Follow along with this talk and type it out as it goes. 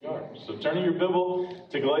So turning your Bible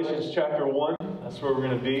to Galatians chapter 1. That's where we're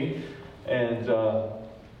going to be. And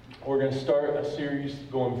we're going to start a series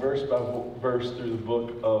going verse by verse through the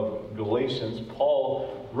book of Galatians.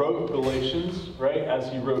 Paul wrote Galatians, right,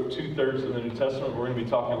 as he wrote 2/3 of the New Testament. We're going to be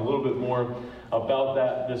talking a little bit more about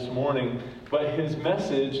that this morning. But his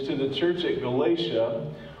message to the church at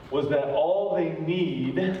Galatia was that all they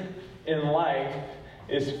need in life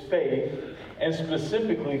is faith, and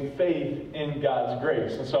specifically faith in God's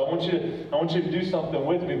grace. And so I want you to do something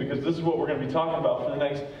with me, because this is what we're going to be talking about for the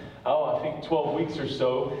next, I think 12 weeks or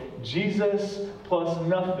so. Jesus plus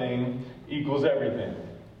nothing equals everything.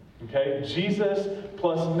 Okay? Jesus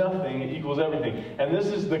plus nothing equals everything. And this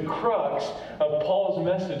is the crux of Paul's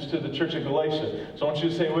message to the church of Galatia. So I want you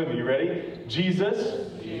to say it with me. You ready?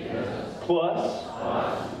 Jesus plus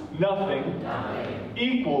nothing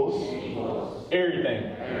equals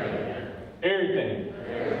everything.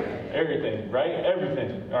 Everything, right?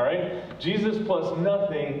 Everything, all right? Jesus plus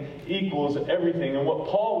nothing equals everything. And what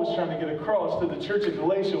Paul was trying to get across to the church of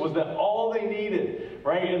Galatia was that all they needed,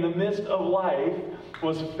 right, in the midst of life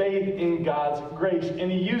was faith in God's grace.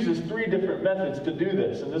 And he uses 3 different methods to do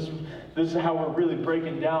this. And this is how we're really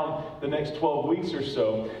breaking down the next 12 weeks or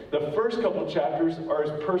so. The first couple chapters are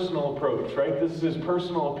his personal approach, right? This is his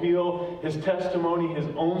personal appeal, his testimony, his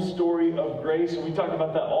own story of grace. And we talk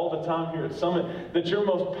about that all the time here at Summit, that your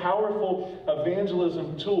most powerful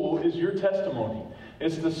evangelism tool is your testimony.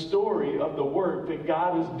 It's the story of the work that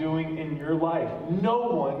God is doing in your life. No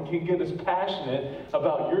one can get as passionate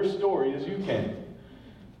about your story as you can.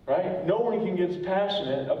 Right? No one can get as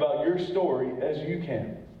passionate about your story as you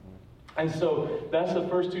can. And so that's the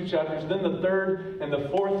first 2 chapters. Then the 3rd and the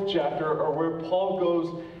 4th chapter are where Paul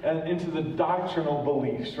goes into the doctrinal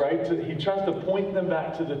beliefs, right? He tries to point them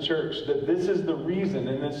back to the church, that this is the reason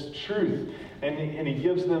and this truth. And he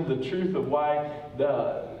gives them the truth of why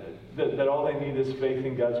that all they need is faith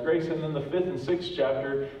in God's grace. And then the 5th and 6th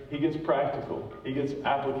chapter, he gets practical. He gets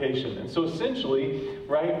application. And so essentially,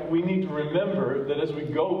 right, we need to remember that as we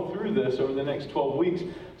go through this over the next 12 weeks,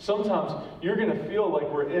 sometimes you're going to feel like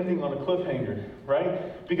we're ending on a cliffhanger,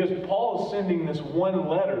 right? Because Paul is sending this one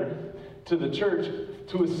letter to the church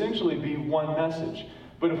to essentially be one message.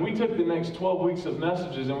 But if we took the next 12 weeks of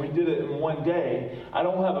messages and we did it in one day, I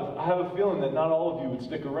have a feeling that not all of you would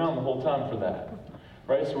stick around the whole time for that.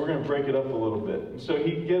 Right? So we're going to break it up a little bit. And so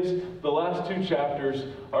he gives, the last 2 chapters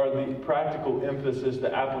are the practical emphasis,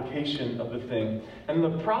 the application of the thing. And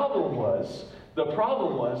the problem was that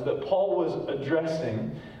Paul was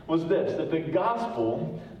addressing was this, that the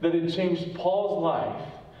gospel that had changed Paul's life,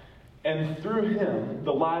 and through him,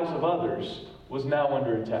 the lives of others, was now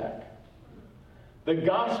under attack. The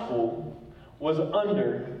gospel was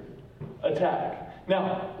under attack.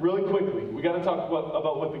 Now, really quickly, we got to talk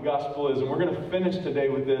about what the gospel is, and we're going to finish today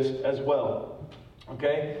with this as well.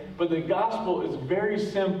 Okay? But the gospel is very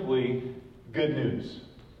simply good news.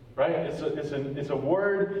 Right? It's a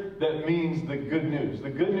word that means the good news.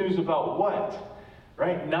 The good news about what?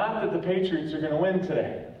 Right? Not that the Patriots are going to win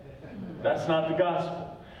today. That's not the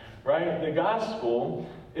gospel. Right? The gospel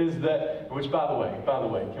is that, which by the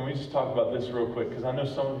way, can we just talk about this real quick? Because I know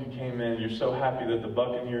some of you came in, you're so happy that the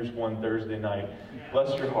Buccaneers won Thursday night.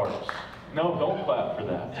 Bless your hearts. No, don't clap for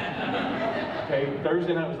that. Okay,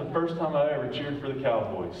 Thursday night was the first time I ever cheered for the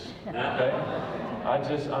Cowboys. Okay?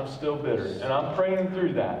 I'm still bitter. And I'm praying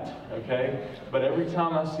through that. Okay? But every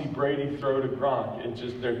time I see Brady throw to Gronk,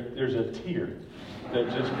 there's a tear that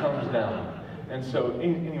just comes down. And so,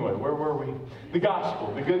 anyway, where were we? The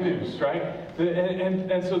gospel, the good news, right?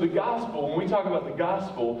 And so the gospel, when we talk about the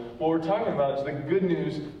gospel, what we're talking about is the good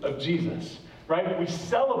news of Jesus, right? We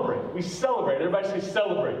celebrate. Everybody say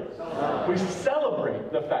celebrate. We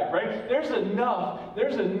celebrate the fact, right? There's enough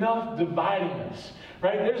dividing us.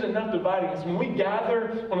 Right? There's enough dividing us. When we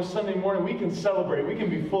gather on a Sunday morning, we can celebrate. We can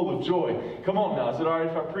be full of joy. Come on now. Is it all right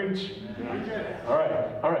if I preach? All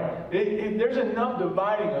right. There's enough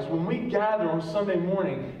dividing us. When we gather on Sunday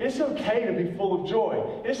morning, it's okay to be full of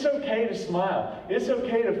joy. It's okay to smile. It's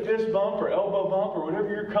okay to fist bump or elbow bump or whatever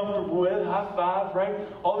you're comfortable with. High five, right?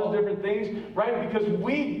 All those different things, right? Because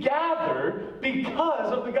we gather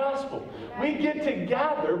because of the gospel. We get to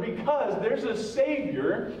gather because there's a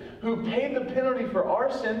Savior who paid the penalty for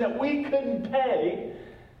our sin that we couldn't pay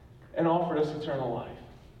and offered us eternal life.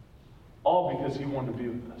 All because he wanted to be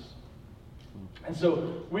with us. And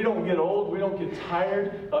so we don't get old, we don't get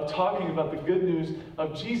tired of talking about the good news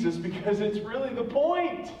of Jesus, because it's really the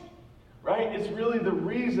point. Right? It's really the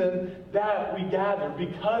reason that we gather,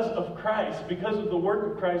 because of Christ, because of the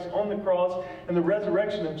work of Christ on the cross and the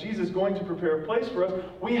resurrection of Jesus going to prepare a place for us.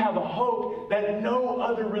 We have a hope that no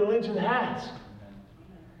other religion has.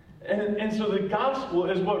 And so the gospel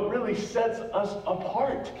is what really sets us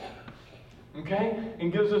apart. Okay?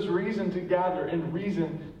 And gives us reason to gather and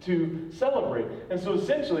reason to celebrate. And so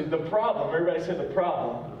essentially the problem, everybody say the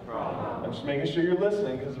problem. I'm just making sure you're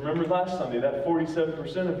listening, because remember last Sunday, that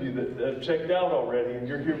 47% of you that have checked out already, and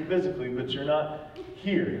you're here physically, but you're not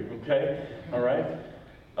here. Okay? All right?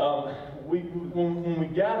 When we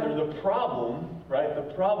gather, the problem, right,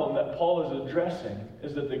 the problem that Paul is addressing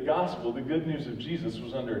is that the gospel, the good news of Jesus,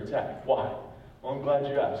 was under attack. Why? Well, I'm glad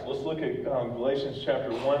you asked. Let's look at Galatians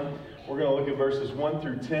chapter 1. We're going to look at verses 1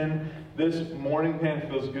 through 10. This morning, man, it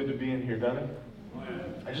feels good to be in here, doesn't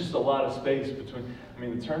it? There's just a lot of space between. I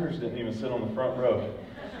mean, the Turners didn't even sit on the front row.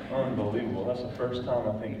 Unbelievable. That's the first time,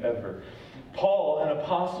 I think, ever. Paul, an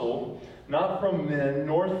apostle, not from men,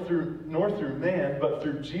 nor through man, but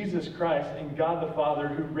through Jesus Christ and God the Father,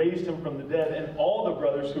 who raised him from the dead, and all the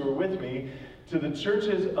brothers who are with me, to the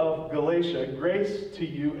churches of Galatia, grace to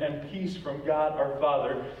you and peace from God our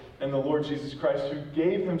Father and the Lord Jesus Christ, who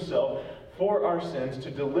gave himself for our sins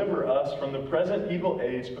to deliver us from the present evil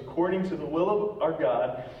age, according to the will of our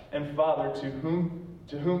God and Father, to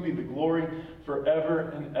whom be the glory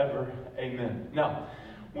forever and ever. Amen. Now,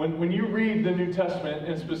 when you read the New Testament,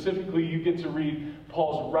 and specifically you get to read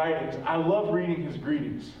Paul's writings, I love reading his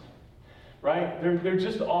greetings. Right? They're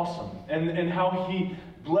just awesome. And how he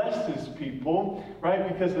blessed his people, right?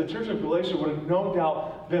 Because the church of Galatia would have no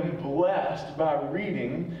doubt been blessed by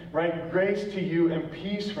reading, right? Grace to you and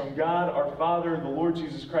peace from God our Father and the Lord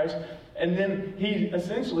Jesus Christ. And then he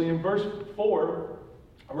essentially, in verse 4,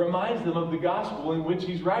 reminds them of the gospel in which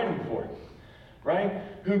he's writing for, right?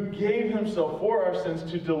 Who gave himself for our sins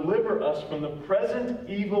to deliver us from the present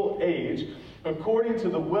evil age, according to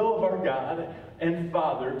the will of our God and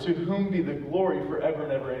Father, to whom be the glory forever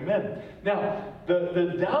and ever. Amen. Now,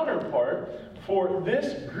 the downer part for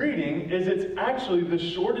this greeting is it's actually the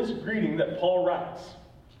shortest greeting that Paul writes,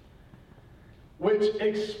 which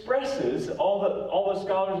expresses all the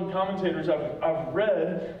scholars and commentators I've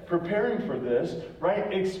read preparing for this,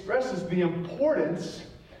 right, expresses the importance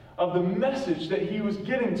of the message that he was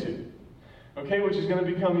getting to. Okay, which is going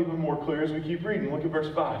to become even more clear as we keep reading. Look at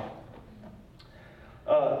verse 5.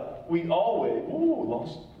 We always,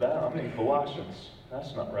 lost that. I'm in Colossians.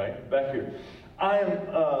 That's not right. Back here. I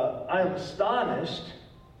am astonished,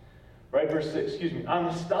 right, verse 6, excuse me. I'm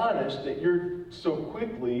astonished that you're so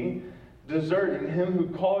quickly deserting him who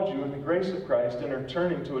called you in the grace of Christ and are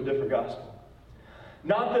turning to a different gospel.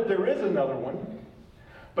 Not that there is another one,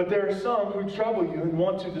 but there are some who trouble you and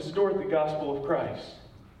want to distort the gospel of Christ.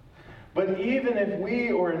 But even if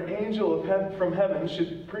we or an angel from heaven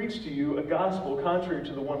should preach to you a gospel contrary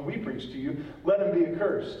to the one we preach to you, let him be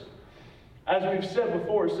accursed. As we've said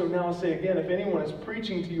before, so now I say again, if anyone is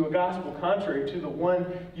preaching to you a gospel contrary to the one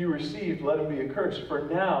you received, let him be accursed. For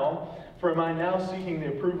am I now seeking the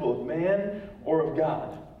approval of man or of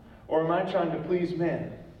God? Or am I trying to please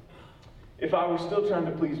man? If I were still trying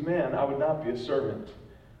to please man, I would not be a servant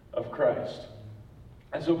of Christ.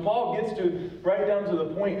 And so Paul gets to right down to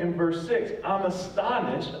the point in verse 6. I'm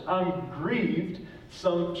astonished, I'm grieved,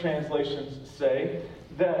 some translations say,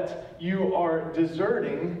 that you are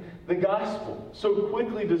deserting the gospel. So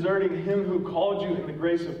quickly deserting him who called you in the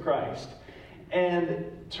grace of Christ and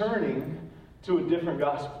turning to a different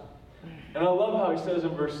gospel. And I love how he says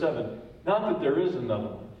in verse 7, not that there is another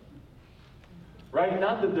one. Right?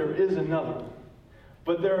 Not that there is another one.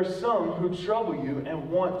 But there are some who trouble you and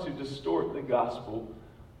want to distort the gospel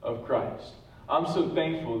of Christ. I'm so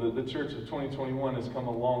thankful that the church of 2021 has come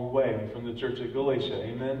a long way from the church of Galatia.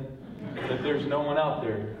 Amen? That there's no one out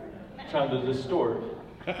there trying to distort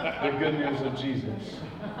the good news of Jesus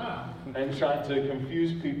and trying to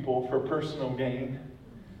confuse people for personal gain,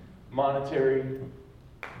 monetary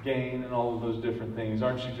gain, and all of those different things.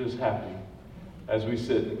 Aren't you just happy as we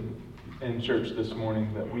sit in church this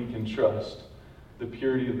morning that we can trust the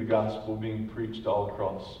purity of the gospel being preached all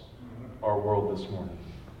across our world this morning?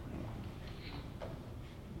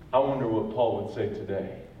 I wonder what Paul would say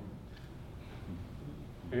today.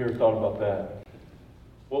 Have you ever thought about that?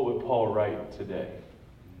 What would Paul write today?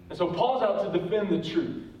 And so Paul's out to defend the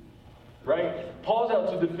truth, right? Paul's out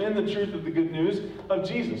to defend the truth of the good news of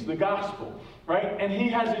Jesus, the gospel, right? And he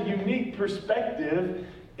has a unique perspective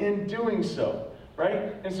in doing so,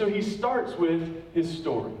 right? And so he starts with his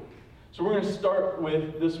story. So we're going to start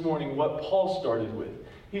with this morning what Paul started with.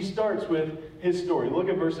 He starts with his story. Look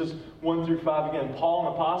at verses 1 through 5 again. Paul,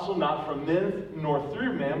 an apostle, not from men nor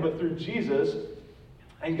through man, but through Jesus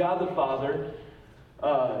and God the Father,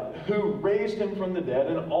 who raised him from the dead,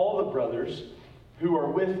 and all the brothers who are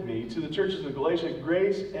with me, to the churches of Galatia,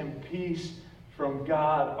 grace and peace from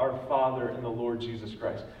God our Father and the Lord Jesus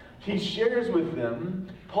Christ. He shares with them,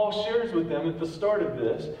 Paul shares with them at the start of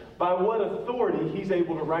this, by what authority he's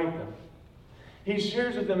able to write them. He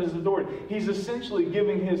shares with them his authority. He's essentially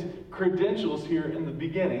giving his credentials here in the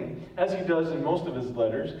beginning, as he does in most of his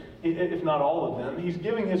letters, if not all of them. He's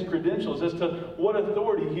giving his credentials as to what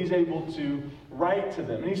authority he's able to write to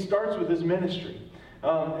them. And he starts with his ministry.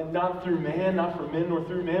 And not through man, not from men nor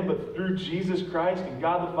through man, but through Jesus Christ and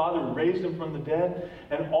God the Father who raised him from the dead,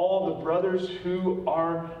 and all the brothers who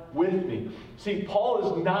are with me. See,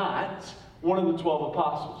 Paul is not one of the 12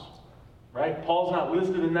 apostles. Right? Paul's not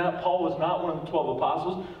listed in that. Paul was not one of the 12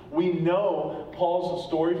 apostles. We know Paul's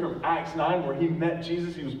story from Acts 9 where he met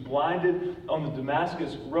Jesus. He was blinded on the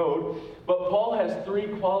Damascus road. But Paul has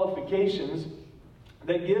 3 qualifications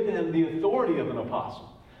that give him the authority of an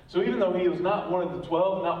apostle. So even though he was not one of the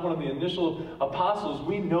 12, not one of the initial apostles,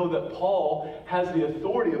 we know that Paul has the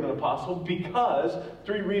authority of an apostle because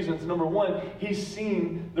 3 reasons. Number 1, he's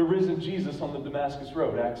seen the risen Jesus on the Damascus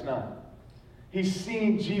road, Acts 9. He's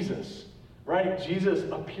seen Jesus. Right?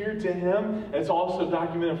 Jesus appeared to him. It's also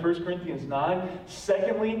documented in 1 Corinthians 9.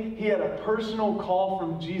 Secondly, he had a personal call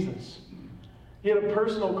from Jesus. He had a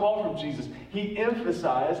personal call from Jesus. He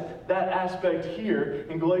emphasized that aspect here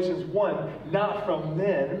in Galatians 1, not from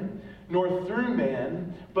men, nor through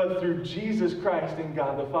man, but through Jesus Christ and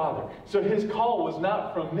God the Father. So his call was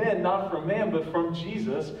not from men, not from man, but from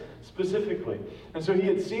Jesus specifically. And so he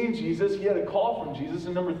had seen Jesus, he had a call from Jesus,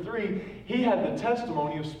 and number 3, he had the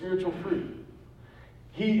testimony of spiritual fruit.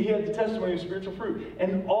 He had the testimony of spiritual fruit.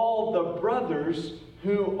 And all the brothers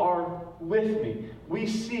who are with me. We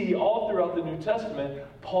see all throughout the New Testament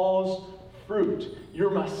Paul's fruit. You're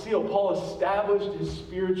my seal. Paul established his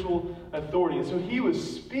spiritual authority. And so he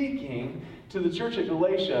was speaking to the church at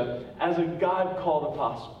Galatia as a God-called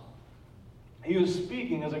apostle. He was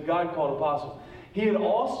speaking as a God-called apostle. He had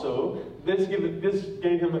also, this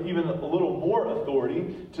gave him even a little more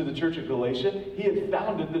authority to the church at Galatia. He had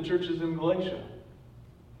founded the churches in Galatia.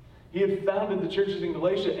 He had founded the churches in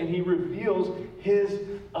Galatia, and he reveals his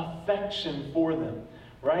affection for them,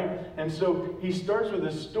 right? And so he starts with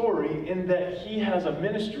a story in that he has a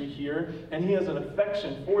ministry here, and he has an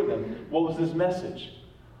affection for them. What was his message?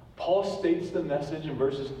 Paul states the message in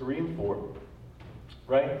verses 3 and 4,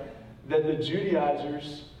 right? That the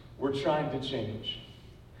Judaizers were trying to change.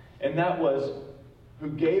 And that was, who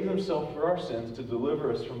gave himself for our sins to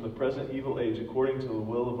deliver us from the present evil age according to the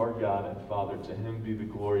will of our God and Father. To him be the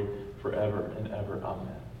glory forever and ever.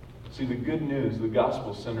 Amen. See, the good news, the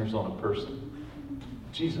gospel centers on a person.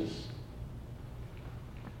 Jesus.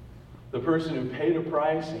 The person who paid a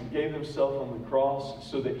price and gave himself on the cross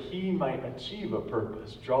so that he might achieve a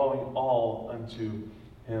purpose, drawing all unto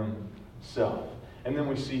himself. And then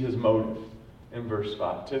we see his motive in verse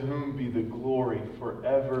 5. To whom be the glory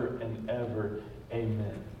forever and ever.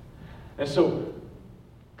 Amen. And so,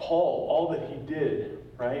 Paul, all that he did,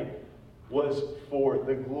 right, was for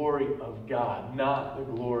the glory of God, not the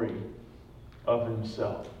glory of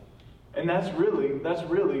himself. And that's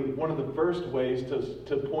really one of the first ways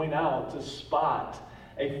to point out, to spot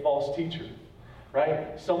a false teacher,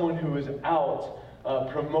 right? Someone who is out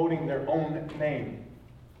promoting their own name.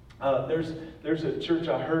 There's a church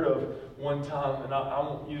I heard of one time, and I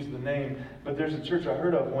won't use the name, but there's a church I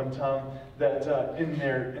heard of one time that in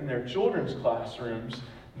their children's classrooms,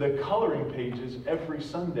 the coloring pages every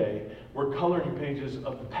Sunday were coloring pages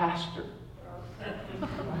of the pastor.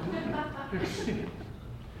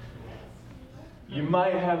 You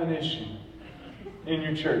might have an issue in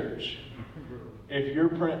your church if you're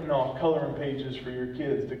printing off coloring pages for your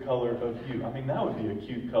kids to color of you. I mean, that would be a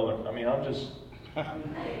cute color. I mean, I'm just...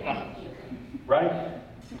 Right?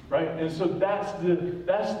 Right? And so that's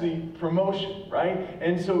the promotion, right?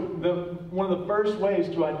 And so one of the first ways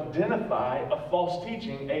to identify a false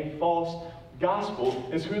teaching, a false gospel,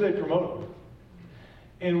 is who they promote.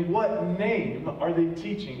 In what name are they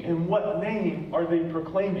teaching? In what name are they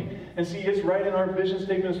proclaiming? And see, it's right in our vision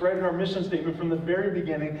statement, it's right in our mission statement from the very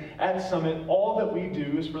beginning at Summit. All that we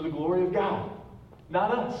do is for the glory of God,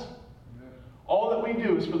 not us. All that we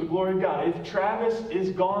do is for the glory of God. If Travis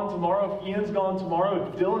is gone tomorrow, if Ian's gone tomorrow,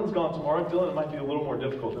 if Dylan's gone tomorrow, Dylan might be a little more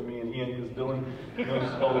difficult than me and Ian because Dylan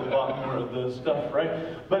knows a lot more of the stuff,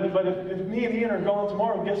 right? But if me and Ian are gone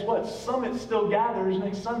tomorrow, guess what? Summit still gathers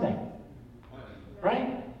next Sunday.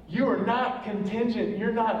 Right? You are not contingent.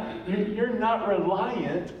 You're not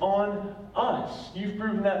reliant on us. You've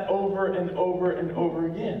proven that over and over and over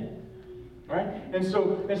again. Right? And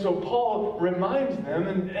so Paul reminds them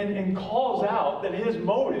and calls out that his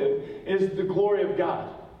motive is the glory of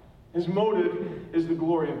God. His motive is the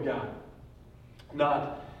glory of God,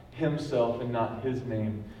 not himself and not his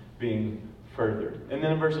name being furthered. And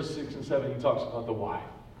then in verses 6 and 7, he talks about the why.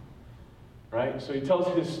 Right? So he tells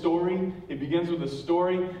his story. He begins with a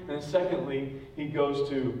story. And then secondly, he goes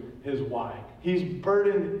to his why. He's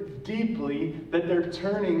burdened deeply that they're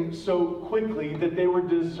turning so quickly that they were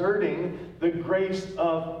deserting the grace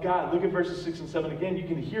of God. Look at verses 6 and 7 again. You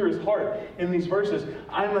can hear his heart in these verses.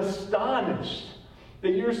 I'm astonished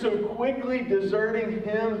that you're so quickly deserting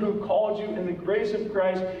him who called you in the grace of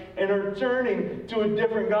Christ and are turning to a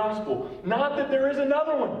different gospel. Not that there is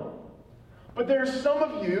another one, but there are some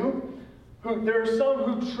of you there are some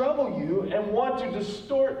who trouble you and want to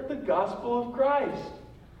distort the gospel of Christ.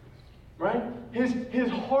 Right? His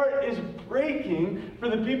heart is breaking for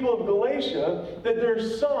the people of Galatia that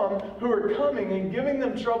there's some who are coming and giving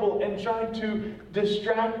them trouble and trying to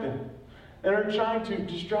distract them. I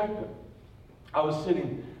was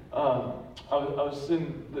sitting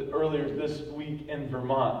earlier this week in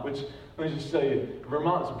Vermont, which, let me just tell you,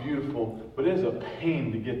 Vermont's beautiful, but it is a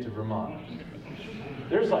pain to get to Vermont.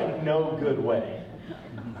 There's like no good way.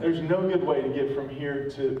 There's no good way to get from here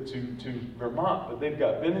to Vermont. But they've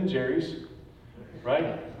got Ben and Jerry's,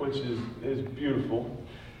 right? Which is beautiful.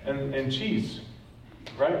 And cheese,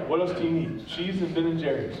 right? What else do you need? Cheese and Ben and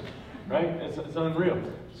Jerry's, right? It's unreal.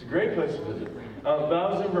 It's a great place to visit. But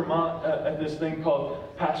I was in Vermont at this thing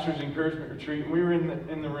called Pastor's Encouragement Retreat. And we were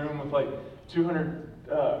in the room with like 200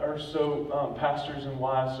 or so pastors and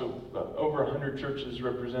wives. So over 100 churches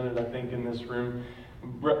represented, I think, in this room.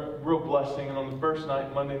 Real blessing. And on the first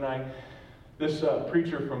night, Monday night, this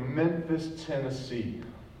preacher from Memphis, Tennessee,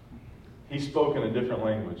 he spoke in a different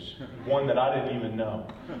language, one that I didn't even know,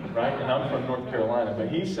 right? And I'm from North Carolina, but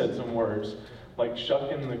he said some words like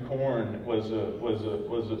 "shucking the corn" was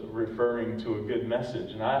referring to a good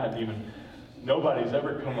message, and I hadn't even. Nobody's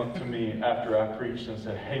ever come up to me after I preached and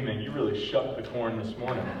said, "Hey man, you really shucked the corn this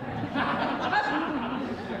morning."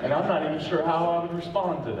 And I'm not even sure how I would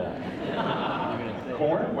respond to that.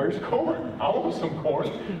 Corn? Where's corn? I want some corn,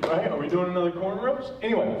 right? Are we doing another corn roast?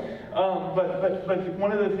 Anyway, but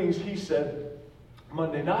one of the things he said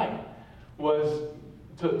Monday night was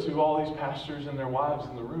to all these pastors and their wives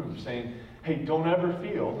in the room, saying, "Hey, don't ever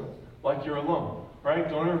feel like you're alone, right?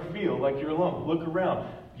 Don't ever feel like you're alone. Look around.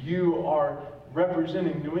 You are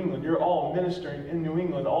representing New England. You're all ministering in New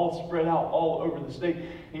England, all spread out all over the state."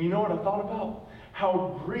 And you know what I thought about?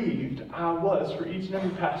 How grieved I was for each and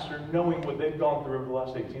every pastor knowing what they've gone through over the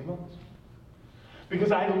last 18 months.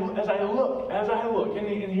 Because as I look, and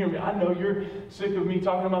hear me, I know you're sick of me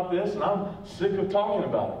talking about this, and I'm sick of talking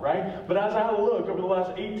about it, right? But as I look over the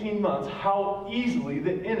last 18 months, how easily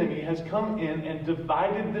the enemy has come in and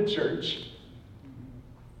divided the church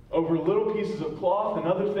over little pieces of cloth and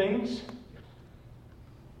other things,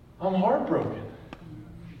 I'm heartbroken.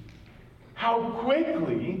 How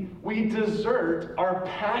quickly we desert our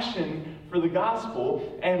passion for the gospel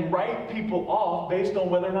and write people off based on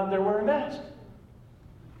whether or not they're wearing masks.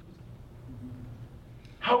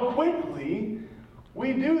 How quickly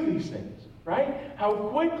we do these things, right? How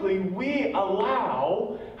quickly we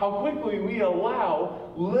allow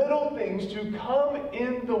little things to come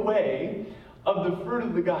in the way of the fruit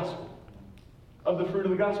of the gospel.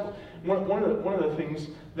 One of the things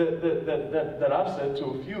that I've said to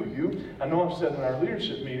a few of you, I know I've said in our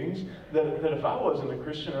leadership meetings, that if I wasn't a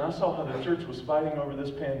Christian and I saw how the church was fighting over this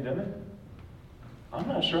pandemic, I'm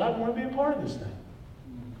not sure I'd want to be a part of this thing.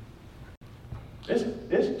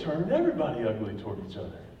 It's turned everybody ugly toward each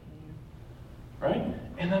other. Right?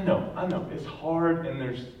 And I know, it's hard, and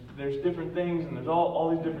there's different things, and there's all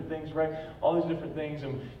these different things, right? All these different things,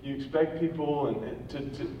 and you expect people and to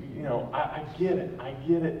I get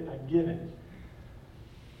it.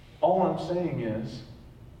 All I'm saying is,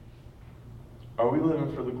 are we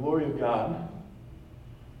living for the glory of God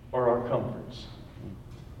or our comforts?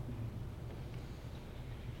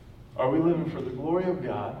 Are we living for the glory of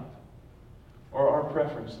God or our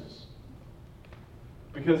preferences?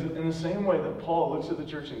 Because in the same way that Paul looks at the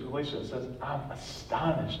church in Galatia and says, I'm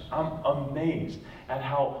astonished, I'm amazed at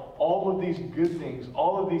how all of these good things,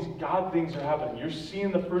 all of these God things are happening. You're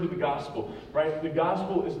seeing the fruit of the gospel, right? The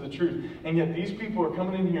gospel is the truth. And yet these people are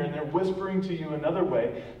coming in here and they're whispering to you another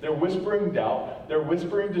way. They're whispering doubt. They're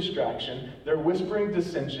whispering distraction. They're whispering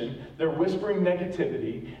dissension. They're whispering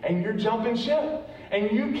negativity. And you're jumping ship.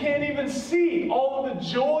 And you can't even see all of the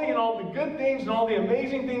joy and all the good things and all the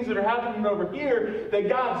amazing things that are happening over here that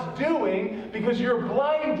God's doing because you're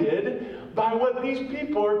blinded by what these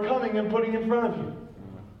people are coming and putting in front of you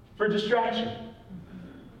for distraction.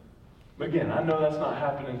 But again, I know that's not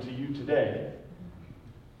happening to you today.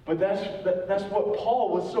 But that's what Paul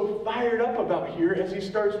was so fired up about here as he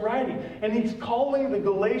starts writing. And he's calling the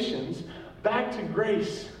Galatians back to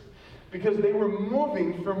grace because they were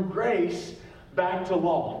moving from grace back to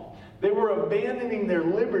law. They were abandoning their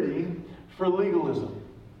liberty for legalism.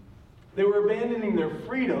 They were abandoning their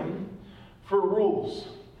freedom for rules.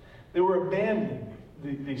 They were abandoning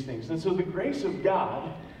these things. And so the grace of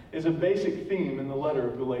God is a basic theme in the letter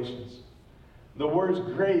of Galatians. The words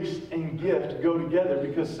grace and gift go together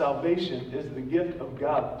because salvation is the gift of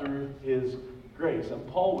God through His grace. And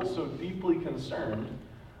Paul was so deeply concerned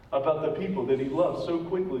about the people that he loved so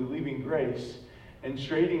quickly leaving grace and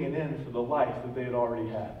trading it in for the life that they had already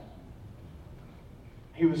had.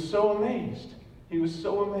 He was so amazed. He was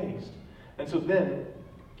so amazed. And so then,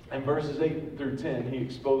 in verses 8 through 10, he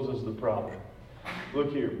exposes the problem.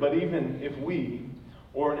 Look here. But even if we,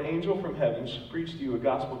 or an angel from heaven, should preach to you a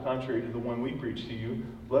gospel contrary to the one we preach to you,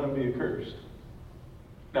 let him be accursed.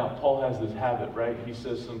 Now, Paul has this habit, right? He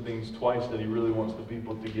says some things twice that he really wants the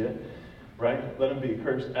people to get, right? Let him be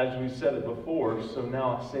accursed. As we said it before, so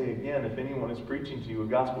now I say again, if anyone is preaching to you a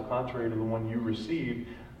gospel contrary to the one you received,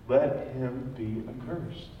 let him be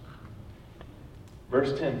accursed.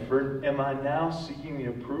 Verse 10, for am I now seeking the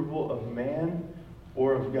approval of man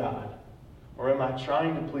or of God? Or am I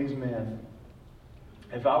trying to please man?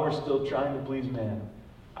 If I were still trying to please man,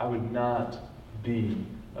 I would not be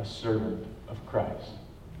a servant of Christ.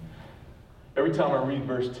 Every time I read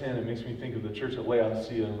verse 10, it makes me think of the church at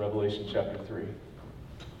Laodicea in Revelation chapter 3.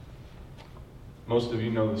 Most of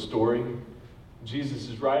you know the story. Jesus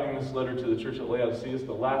is writing this letter to the church at Laodicea. It's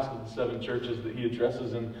the last of the 7 churches that he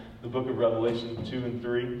addresses in the book of Revelation 2 and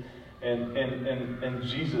 3. And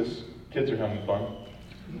Jesus, kids are having fun.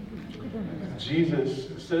 Jesus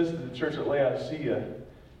says to the church at Laodicea,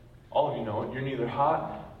 all of you know it, you're neither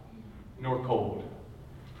hot nor cold.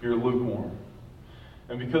 You're lukewarm.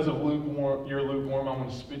 And because of you're lukewarm, I'm going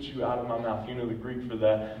to spit you out of my mouth. You know the Greek for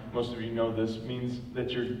that. Most of you know this. Means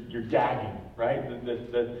that you're gagging, right?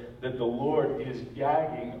 That the Lord is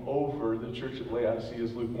gagging over the church at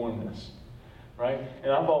Laodicea's lukewarmness, right?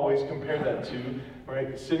 And I've always compared that to,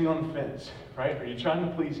 right, sitting on the fence, right? Are you trying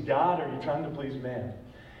to please God or are you trying to please man?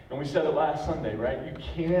 And we said it last Sunday, right?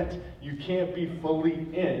 You can't be fully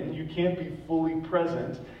in. You can't be fully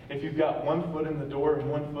present if you've got one foot in the door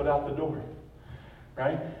and one foot out the door.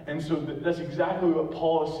 Right? And so that's exactly what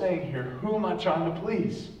Paul is saying here. Who am I trying to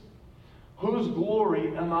please? Whose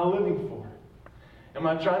glory am I living for? Am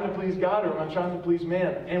I trying to please God or am I trying to please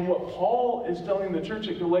man? And what Paul is telling the church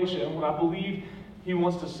at Galatia, and what I believe he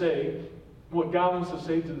wants to say, what God wants to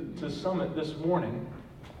say to Summit this morning,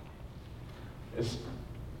 is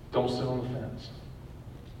don't sit on the fence.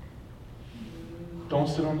 Don't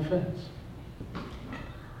sit on the fence.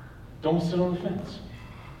 Don't sit on the fence.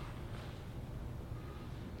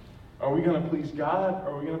 Are we going to please God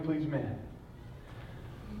or are we going to please man?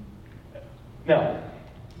 Now,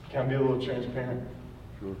 can I be a little transparent?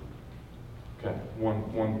 Sure. Okay,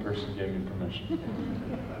 one person gave me permission.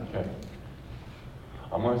 Okay.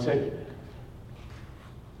 I'm going to take it.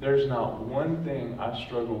 There's not one thing I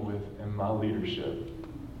struggle with in my leadership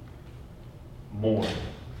more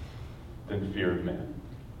than fear of man.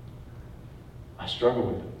 I struggle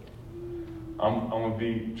with it. I'm going to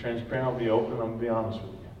be transparent, I'll be open, I'm going to be honest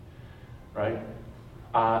with you. Right?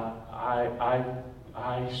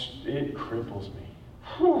 It cripples me.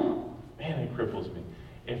 Whew. Man, it cripples me.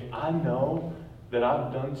 If I know that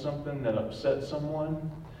I've done something that upset someone,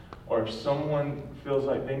 or if someone feels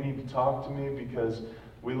like they need to talk to me because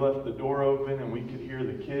we left the door open and we could hear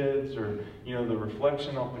the kids, or, you know, the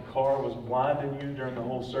reflection of the car was blinding you during the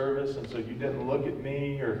whole service, and so you didn't look at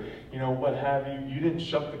me, or, you know, what have you. You didn't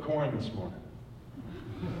shuck the corn this morning.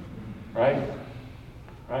 Right?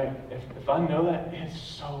 Right? If I know that, it's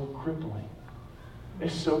so crippling.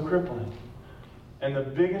 It's so crippling. And the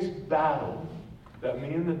biggest battle that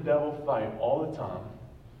me and the devil fight all the time,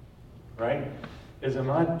 right, is am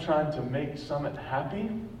I trying to make Summit happy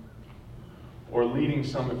or leading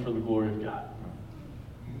Summit for the glory of God?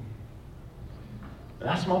 And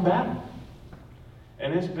that's my battle.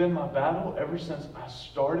 And it's been my battle ever since I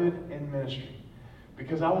started in ministry.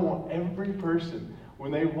 Because I want every person,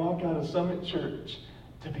 when they walk out of Summit Church,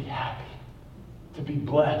 to be happy, to be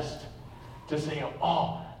blessed, to say,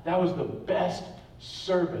 oh, that was the best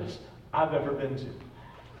service I've ever been to.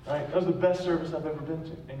 Right? That was the best service I've ever been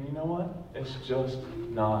to. And you know what? It's just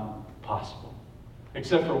not possible.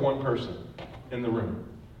 Except for one person in the room.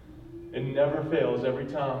 It never fails. Every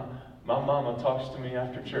time my mama talks to me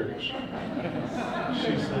after church,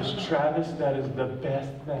 she says, Travis, that is the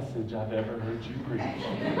best message I've ever heard you preach.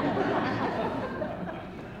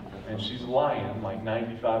 And she's lying like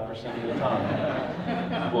 95% of the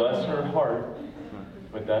time. Bless her heart.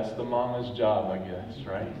 But that's the mama's job, I guess,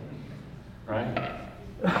 right? Right?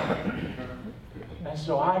 And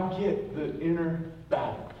so I get the inner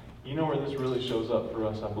battle. You know where this really shows up for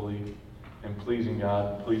us, I believe, in pleasing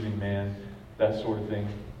God, pleasing man, that sort of thing,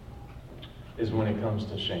 is when it comes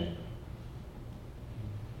to shame.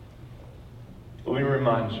 Let me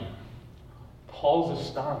remind you, Paul's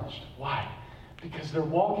astonished. Why? Because they're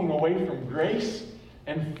walking away from grace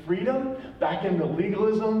and freedom back into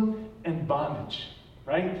legalism and bondage.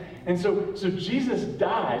 Right? And so Jesus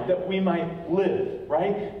died that we might live,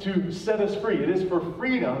 right? To set us free. It is for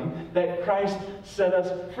freedom that Christ set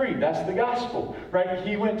us free. That's the gospel, right?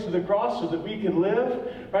 He went to the cross so that we could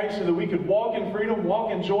live, right? So that we could walk in freedom,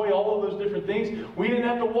 walk in joy, all of those different things. We didn't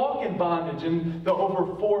have to walk in bondage and the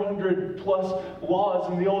over 400 plus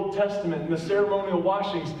laws in the Old Testament and the ceremonial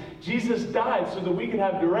washings. Jesus died so that we could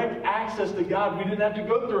have direct access to God. We didn't have to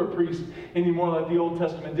go through a priest anymore like the Old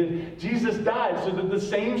Testament did. Jesus died so that the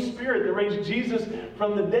same Spirit that raised Jesus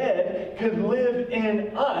from the dead could live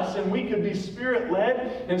in us, and we could be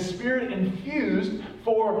Spirit-led and Spirit-infused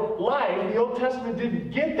for life. The Old Testament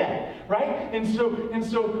didn't get that, right? And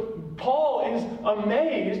so Paul is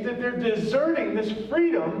amazed that they're deserting this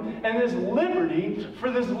freedom and this liberty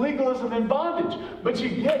for this legalism and bondage. But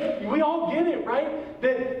we all get it, right?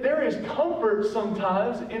 That there is comfort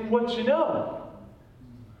sometimes in what you know.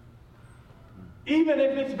 Even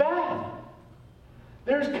if it's bad.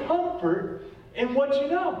 There's comfort in what you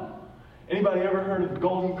know. Anybody ever heard of the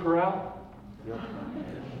Golden Corral?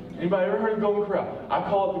 Anybody ever heard of the Golden Corral? I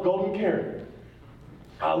call it the Golden Carrot.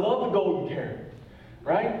 I love the Golden Carrot,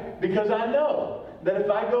 right? Because I know that if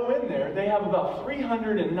I go in there, they have about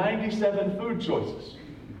 397 food choices.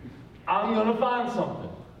 I'm going to find something,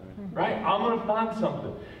 right? I'm going to find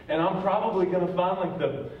something. And I'm probably going to find like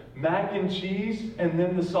the mac and cheese and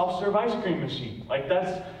then the soft serve ice cream machine.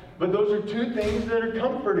 But those are two things that are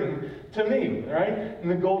comforting to me, right?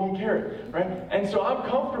 And the Golden Carrot, right? And so I'm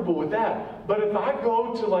comfortable with that. But if I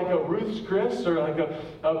go to like a Ruth's Chris or like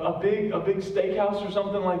a big steakhouse or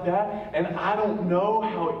something like that, and I don't know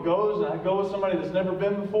how it goes, and I go with somebody that's never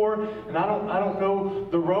been before, and I don't know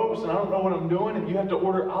the ropes, and I don't know what I'm doing, and you have to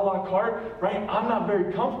order a la carte, right? I'm not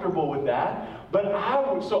very comfortable with that. But I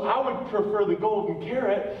would prefer the Golden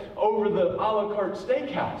Carrot over the a la carte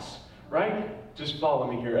steakhouse, right? Just follow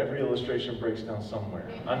me here. Every illustration breaks down somewhere.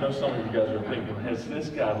 I know some of you guys are thinking, has this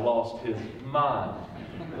guy lost his mind?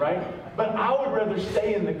 Right? But I would rather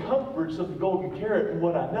stay in the comforts of the Golden Carrot and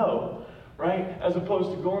what I know, right? As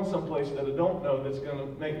opposed to going someplace that I don't know that's going to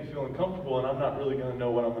make me feel uncomfortable, and I'm not really going to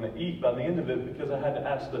know what I'm going to eat by the end of it because I had to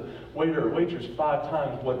ask the waiter or waitress 5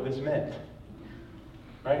 times what this meant.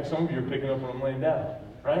 Right? Some of you are picking up when I'm laying down.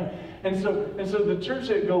 Right? And so the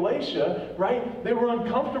church at Galatia, right, they were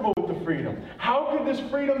uncomfortable with the freedom. How could this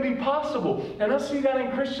freedom be possible? And I see that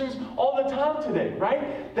in Christians all the time today,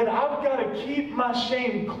 right? That I've got to keep my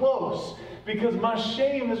shame close because my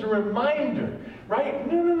shame is a reminder, right?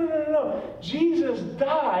 No. Jesus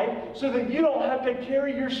died so that you don't have to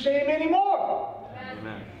carry your shame anymore.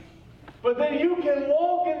 Amen. But that you can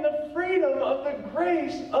walk in the freedom of the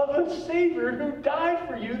grace of a Savior who died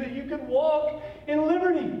for you, that you can walk in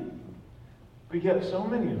liberty. But yet so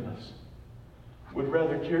many of us would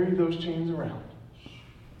rather carry those chains around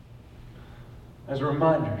as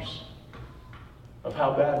reminders of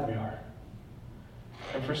how bad we are.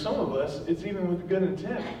 And for some of us, it's even with good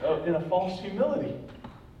intent, in a false humility.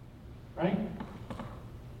 Right?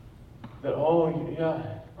 That,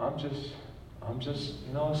 I'm just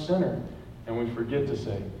a sinner. And we forget to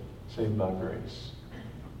say, saved by grace.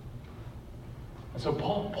 And so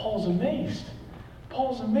Paul's amazed.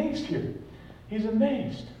 Paul's amazed here. He's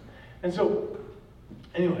amazed. And so,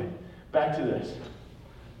 anyway, back to this.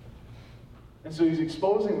 And so he's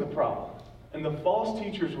exposing the problem. And the false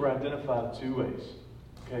teachers were identified 2 ways.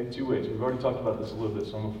 Okay, 2 ways. We've already talked about this a little bit,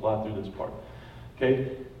 so I'm going to fly through this part.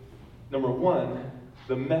 Okay, number 1,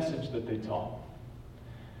 the message that they taught.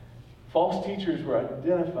 False teachers were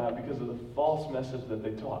identified because of the false message that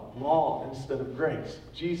they taught. Law instead of grace.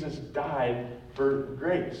 Jesus died for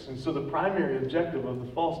grace. And so the primary objective of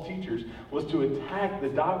the false teachers was to attack the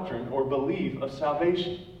doctrine or belief of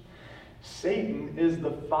salvation. Satan is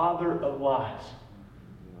the father of lies.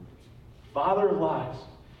 Father of lies.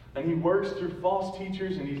 And he works through false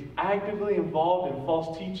teachers, and he's actively involved in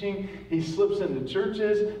false teaching. He slips into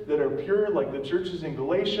churches that are pure, like the churches in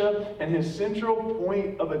Galatia, and his central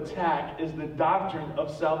point of attack is the doctrine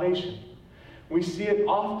of salvation. We see it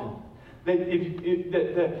often, that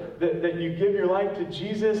you give your life to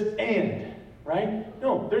Jesus and right?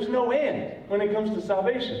 No, there's no and when it comes to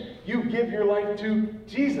salvation. You give your life to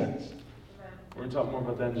Jesus. We're going to talk more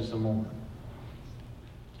about that in just a moment.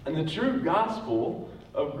 And the true gospel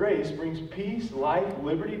of grace brings peace, life,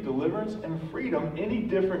 liberty, deliverance, and freedom. Any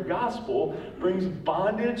different gospel brings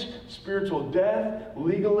bondage, spiritual death,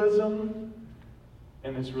 legalism,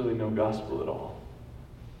 and it's really no gospel at all.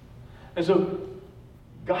 And so,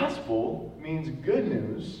 gospel means good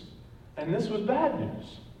news, and this was bad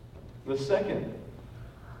news. The second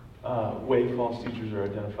way false teachers are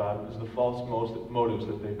identified is the false motives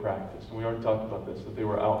that they practice. And we already talked about this, that they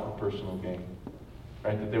were out for personal gain.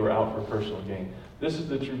 Right? That they were out for personal gain. This is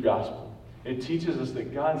the true gospel. It teaches us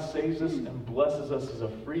that God saves us and blesses us as a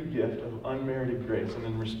free gift of unmerited grace. And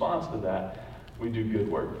in response to that, we do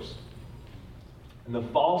good works. And the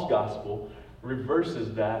false gospel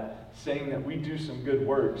reverses that, saying that we do some good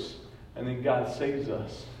works, and then God saves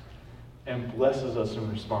us and blesses us in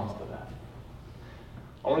response to that.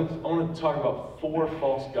 I want to talk about 4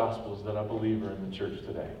 false gospels that I believe are in the church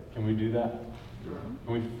today. Can we do that?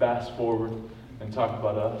 Can we fast forward and talk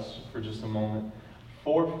about us for just a moment?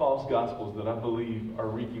 4 false gospels that I believe are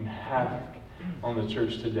wreaking havoc on the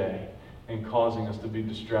church today and causing us to be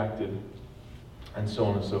distracted and so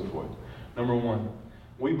on and so forth. Number 1,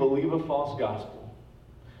 we believe a false gospel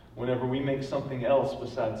whenever we make something else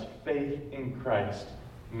besides faith in Christ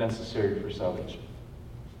necessary for salvation.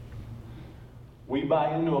 We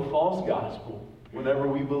buy into a false gospel whenever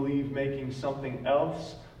we believe making something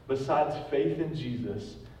else besides faith in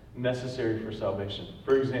Jesus necessary for salvation.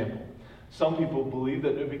 For example, some people believe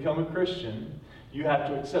that to become a Christian, you have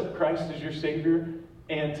to accept Christ as your Savior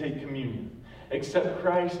and take communion. Accept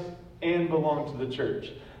Christ and belong to the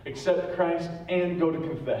church. Accept Christ and go to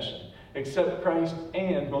confession. Accept Christ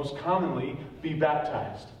and, most commonly, be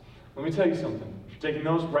baptized. Let me tell you something. If you're taking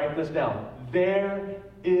notes, write this down. There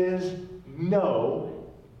is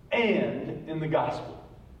no and in the gospel.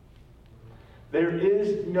 There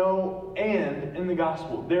is no and in the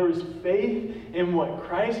gospel. There is faith in what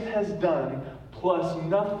Christ has done plus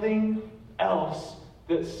nothing else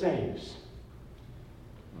that saves.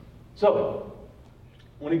 So,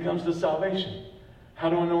 when it comes to salvation, how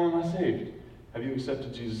do I know am I saved? Have you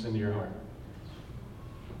accepted Jesus into your heart?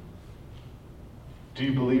 Do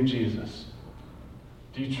you believe Jesus?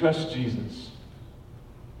 Do you trust Jesus?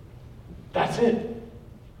 That's it.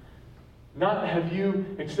 Not have you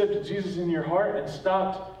accepted Jesus in your heart and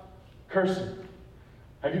stopped cursing.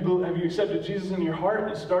 Have you accepted Jesus in your heart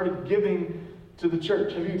and started giving to the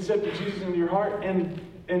church? Have you accepted Jesus in your heart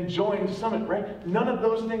and joined Summit, right? None of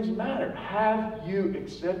those things matter. Have you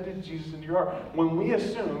accepted Jesus in your heart? When we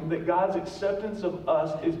assume that God's acceptance of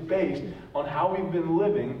us is based on how we've been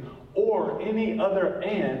living or any other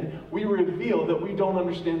and, we reveal that we don't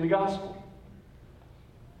understand the gospel.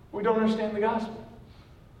 We don't understand the gospel.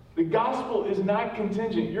 The gospel is not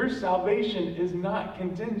contingent. Your salvation is not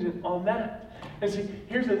contingent on that. And see,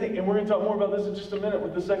 here's the thing, and we're going to talk more about this in just a minute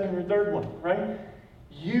with the second or third one, right?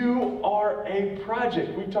 You are a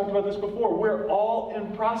project. We've talked about this before. We're all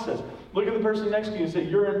in process. Look at the person next to you and say,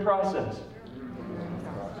 you're in process.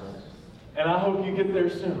 And I hope you get there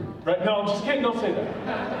soon. Right? No, I'm just kidding. Don't say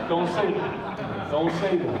that. Don't say that. Don't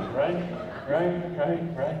say that.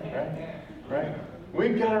 Right?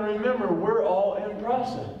 We've got to remember we're all in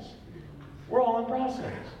process. We're all in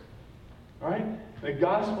process. Right? The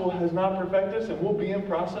gospel has not perfected us, and we'll be in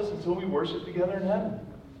process until we worship together in heaven.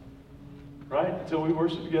 Right? Until we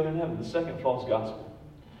worship together in heaven. The second false gospel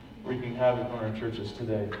wreaking havoc on our churches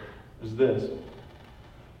today is this.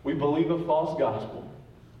 We believe a false gospel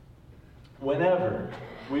whenever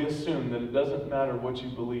we assume that it doesn't matter what you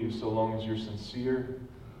believe so long as you're sincere,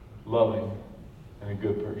 loving, and a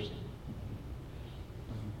good person.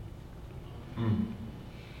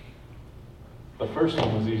 The first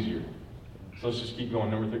one was easier. So let's just keep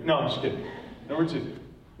going. Number 3. No, I'm just kidding. Number 2.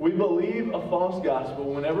 We believe a false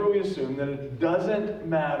gospel whenever we assume that it doesn't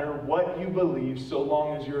matter what you believe so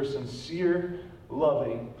long as you're a sincere,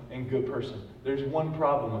 loving, and good person. There's one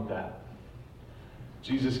problem with that.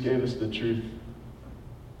 Jesus gave us the truth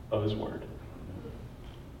of His Word.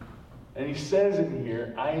 And He says in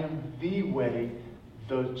here, I am the way,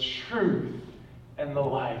 the truth, and the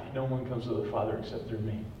life. No one comes to the Father except through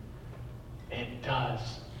me. It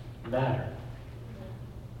does matter.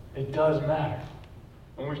 It does matter.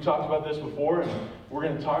 And we've talked about this before, and we're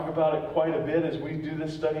going to talk about it quite a bit as we do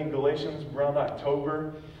this study in Galatians around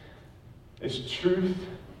October. It's truth,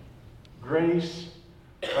 grace,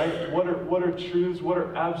 right? What are truths? What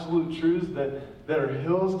are absolute truths that are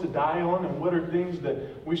hills to die on? And what are things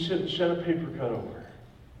that we shouldn't shed a paper cut over?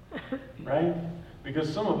 Right?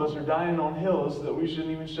 Because some of us are dying on hills that we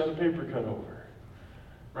shouldn't even shut a paper cut over.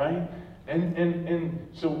 Right? And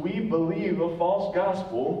so we believe a false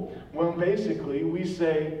gospel when basically we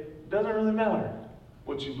say, it doesn't really matter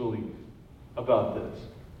what you believe about this,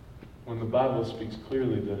 when the Bible speaks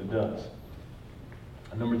clearly that it does.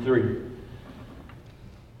 And number 3,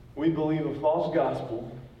 we believe a false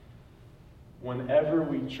gospel whenever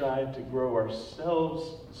we try to grow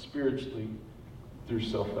ourselves spiritually through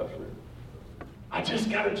self-effort. I just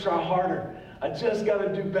got to try harder. I just got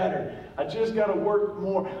to do better. I just got to work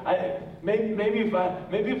more. Maybe if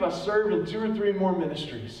I serve in 2 or 3 more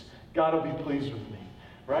ministries, God will be pleased with me.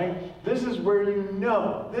 Right? This is where you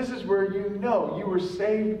know you were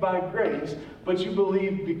saved by grace, but you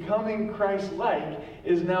believe becoming Christ-like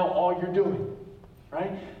is now all you're doing.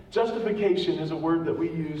 Right? Justification is a word that we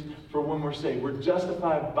use for when we're saved. We're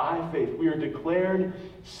justified by faith. We are declared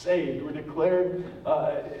saved. We're declared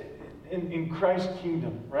in Christ's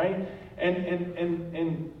kingdom, right?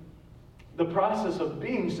 And the process of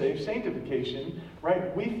being saved, sanctification,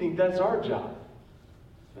 right? We think that's our job.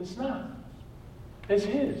 It's not. It's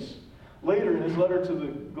His. Later in his letter to the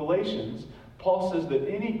Galatians, Paul says that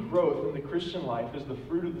any growth in the Christian life is the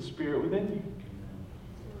fruit of the Spirit within you.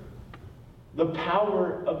 The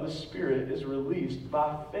power of the Spirit is released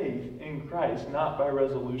by faith in Christ, not by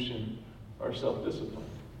resolution or self-discipline.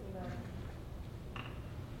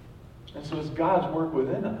 And so it's God's work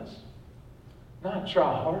within us. Not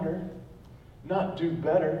try harder, not do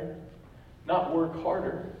better, not work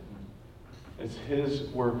harder. It's His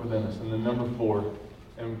work within us. And then number 4,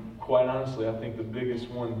 and quite honestly, I think the biggest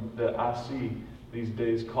one that I see these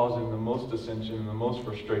days causing the most dissension and the most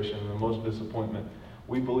frustration and the most disappointment,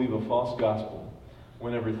 we believe a false gospel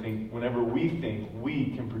whenever we think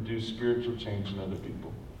we can produce spiritual change in other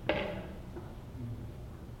people.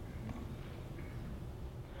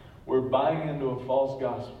 We're buying into a false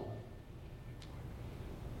gospel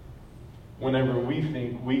whenever we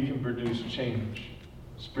think we can produce change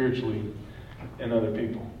spiritually in other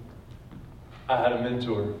people. I had a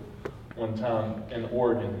mentor one time in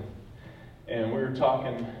Oregon, and we were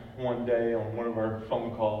talking one day on one of our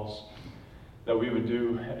phone calls that we would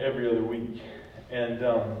do every other week, and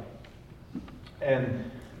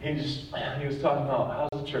he was talking about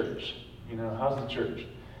how's the church, how's the church,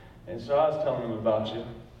 and so I was telling him about you.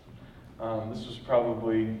 This was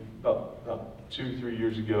probably about 2-3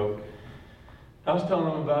 years ago. I was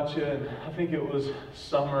telling him about you, and I think it was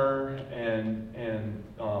summer, and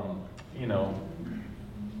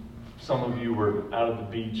some of you were out at the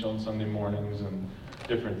beach on Sunday mornings and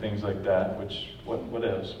different things like that, which,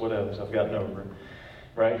 whatevs, I've gotten over,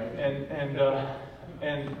 right? And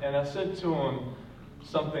I said to him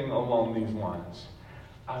something along these lines.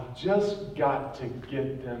 I've just got to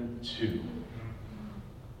get them to.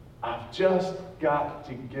 I've just got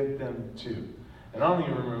to get them to. And I don't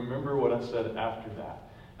even remember what I said after that.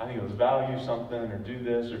 I think it was value something, or do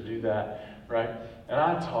this, or do that, right? And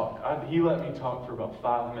I talked. He let me talk for about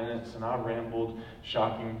 5 minutes, and I rambled,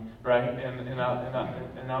 shocking, right? And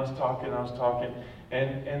I was talking,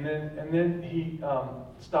 and then he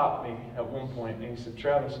stopped me at one point, and he said,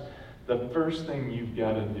 "Travis, the first thing you've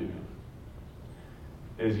got to do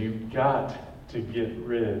is you've got to get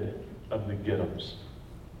rid of the get-ems."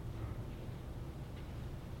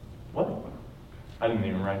 What? I didn't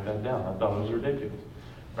even write that down. I thought it was ridiculous,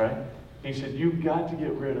 right? He said, "You've got to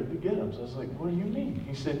get rid of the get-ems." I was like, "What do you mean?"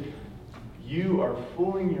 He said, "You are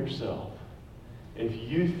fooling yourself if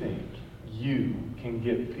you think you can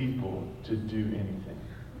get people to do anything.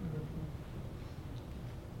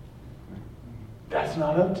 That's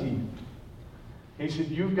not up to you." He said,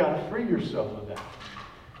 "You've got to free yourself of that."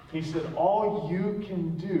 He said, "All you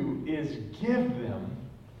can do is give them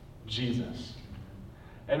Jesus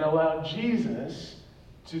and allow Jesus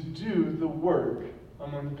to do the work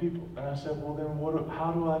among the people." And I said, "Well, then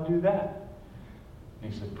how do I do that?"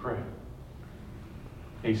 And he said, "Pray."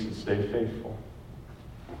 He said, "Stay faithful.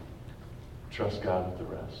 Trust God with the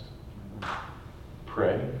rest."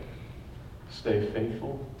 Pray. Stay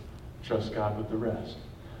faithful. Trust God with the rest.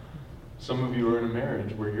 Some of you are in a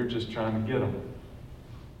marriage where you're just trying to get them.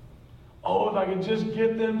 Oh, if I could just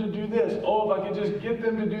get them to do this. Oh, if I could just get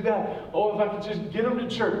them to do that. Oh, if I could just get them to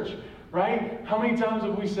church. Right? How many times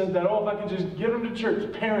have we said that? Oh, if I could just get them to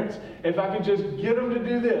church. Parents, if I could just get them to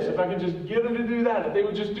do this. If I could just get them to do that. If they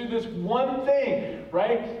would just do this one thing,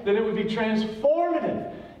 right? Then it would be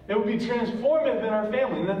transformative. It would be transformative in our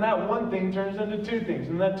family. And then that one thing turns into 2 things.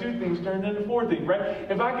 And that 2 things turns into 4 things, right?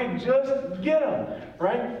 If I could just get them,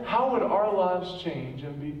 right? How would our lives change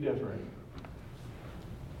and be different?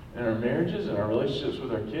 in our marriages, in our relationships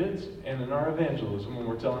with our kids, and in our evangelism when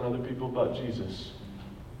we're telling other people about Jesus.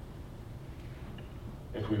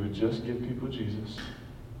 If we would just give people Jesus,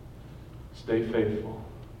 stay faithful,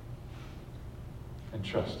 and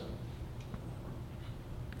trust Him.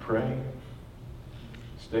 Pray,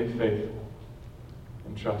 stay faithful,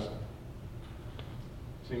 and trust Him.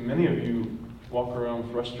 See, many of you walk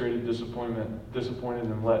around frustrated, disappointed,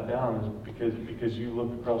 and let down because you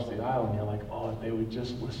look across the aisle and you're like, oh, if they would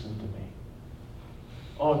just listen to me.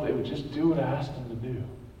 Oh, if they would just do what I asked them to do.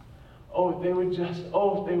 Oh, if they would just.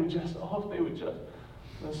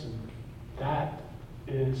 Listen, that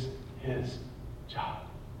is His job.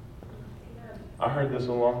 I heard this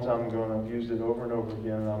a long time ago, and I've used it over and over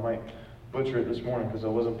again, and I might butcher it this morning because I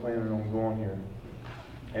wasn't planning on going here.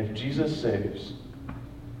 If Jesus saves,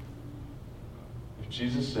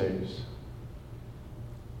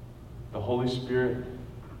 the Holy Spirit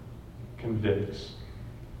convicts,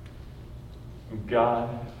 and God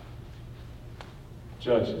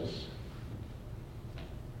judges,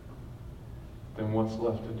 then what's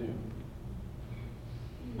left to do?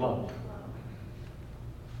 Love.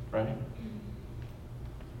 Right?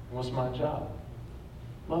 What's my job?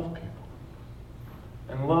 Love people.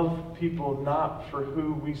 And love people not for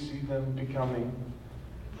who we see them becoming,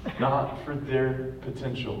 not for their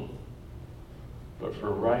potential, but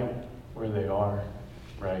for right where they are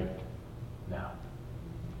right now.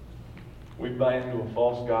 We buy into a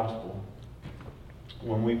false gospel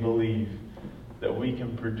when we believe that we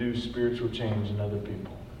can produce spiritual change in other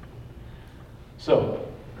people. So,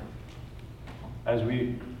 as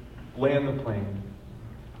we land the plane,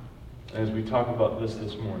 as we talk about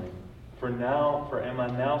this morning, for am I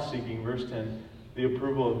now seeking, verse 10, the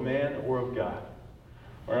approval of man or of God?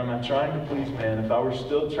 Or am I trying to please man? If I were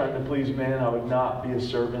still trying to please man, I would not be a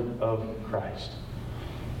servant of Christ.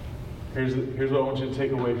 Here's what I want you to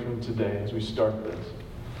take away from today as we start this.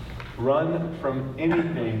 Run from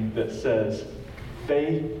anything that says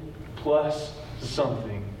faith plus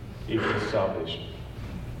something equals salvation.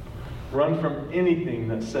 Run from anything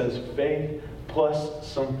that says faith plus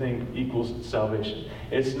something equals salvation.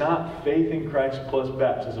 It's not faith in Christ plus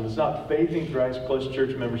baptism. It's not faith in Christ plus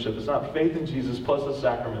church membership. It's not faith in Jesus plus the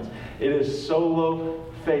sacraments. It is solo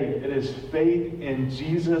faith. It is faith in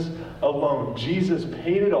Jesus alone. Jesus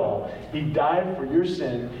paid it all. He died for your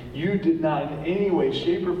sin. You did not in any way,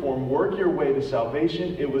 shape, or form work your way to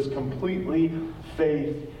salvation. It was completely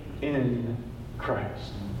faith in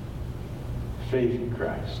Christ. Faith in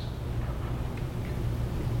Christ.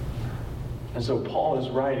 And so Paul is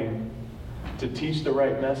writing to teach the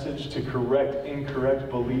right message, to correct incorrect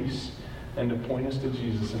beliefs, and to point us to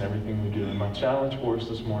Jesus in everything we do. And my challenge for us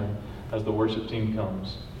this morning, as the worship team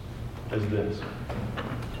comes, is this.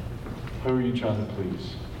 Who are you trying to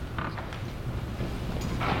please?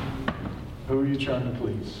 Who are you trying to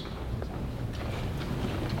please?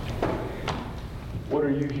 What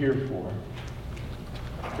are you here for?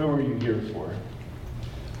 Who are you here for?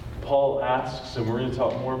 Paul asks, and we're going to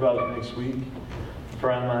talk more about it next week,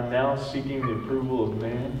 for am I now seeking the approval of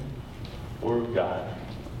man or of God?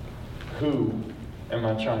 Who am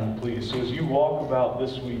I trying to please? So as you walk about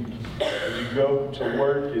this week, as you go to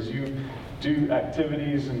work, as you do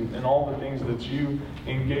activities and all the things that you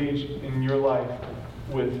engage in your life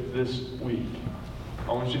with this week,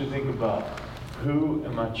 I want you to think about, who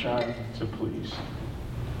am I trying to please?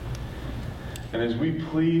 And as we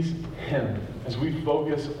please Him, as we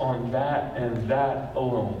focus on that and that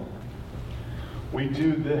alone, we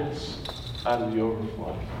do this out of the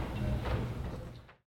overflow.